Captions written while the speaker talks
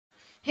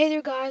Hey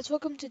there guys,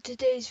 welcome to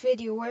today's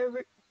video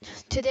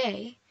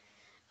today,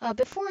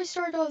 before I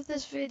start off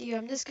this video,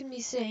 I'm just gonna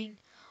be saying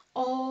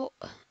no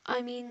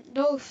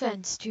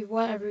offense to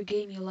whatever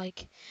game you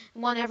like,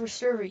 whatever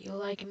server you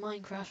like in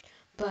Minecraft,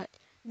 but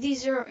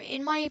these are,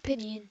 in my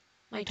opinion,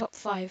 my top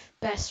 5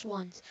 best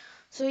ones.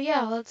 So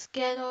yeah, let's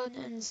get on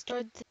and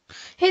start.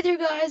 Hey there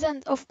guys,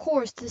 and of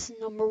course this is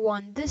number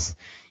 1. This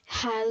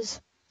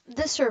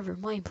server,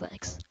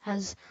 Mineplex,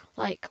 has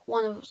like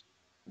one of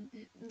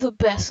the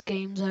best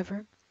games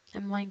ever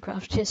in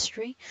Minecraft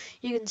history.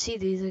 You can see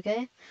these,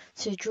 okay?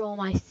 So draw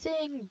my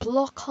thing,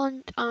 block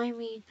hunt,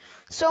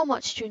 so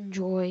much to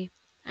enjoy.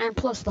 And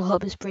plus the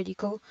hub is pretty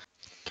cool.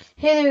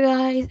 Hey there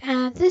guys,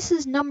 and this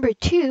is number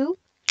 2,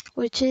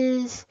 which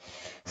is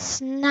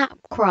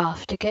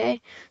Snapcraft,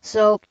 okay?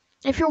 So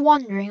if you're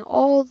wondering,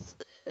 all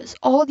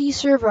these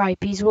server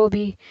IPs will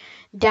be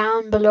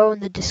down below in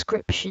the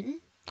description,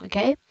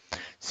 okay?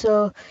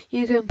 So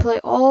you can play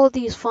all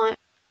these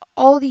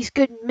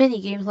good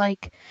mini games.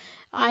 Like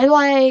I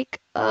like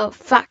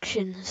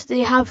factions. They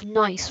have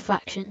nice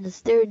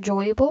factions. They're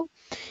enjoyable.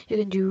 You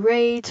can do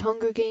raids,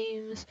 Hunger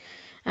Games,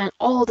 and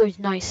all those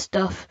nice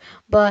stuff.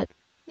 But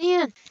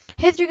yeah,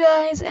 hey there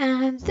guys,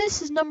 and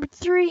this is number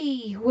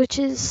 3, which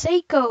is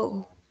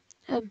Seiko.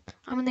 I'm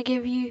gonna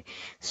give you.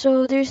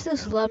 So there's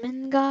this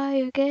lemon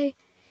guy, okay?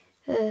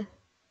 Uh,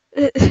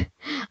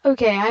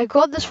 Okay, I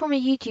got this from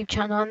a YouTube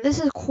channel, and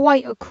this is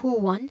quite a cool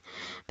one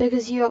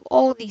because you have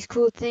all these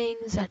cool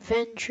things,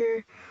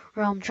 adventure,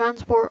 realm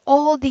transport,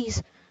 all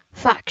these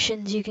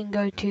factions you can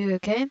go to,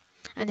 okay,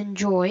 and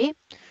enjoy.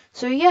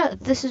 So yeah,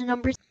 this is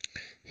number.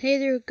 Hey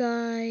there,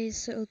 guys.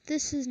 So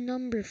this is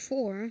number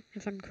 4,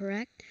 if I'm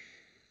correct,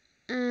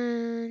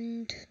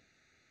 and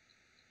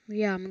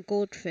yeah, I'm a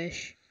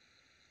goldfish.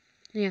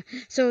 Yeah,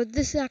 so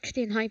this is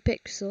actually in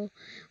Hypixel,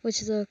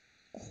 which is a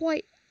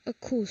quite a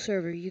cool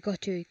server. You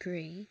got to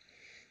agree.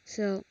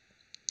 So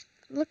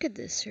look at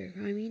this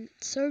server.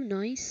 It's so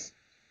nice.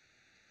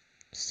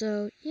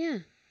 So yeah,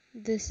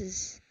 this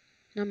is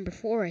number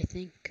 4, I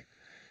think.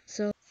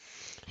 So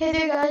hey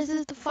there, guys. This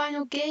is the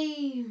final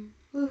game.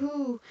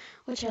 Woohoo!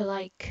 Which I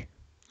like.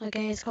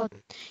 Okay, it's called.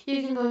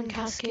 You can go in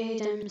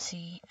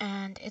cascademc,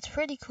 and it's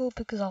pretty cool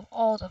because of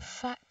all the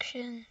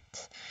factions,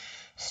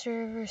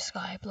 server,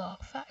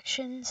 skyblock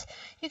factions.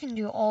 You can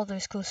do all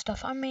those cool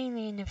stuff. I'm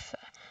mainly in the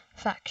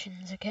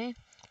factions. Okay.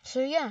 So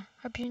yeah,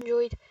 hope you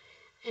enjoyed,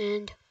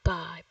 and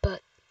bye. But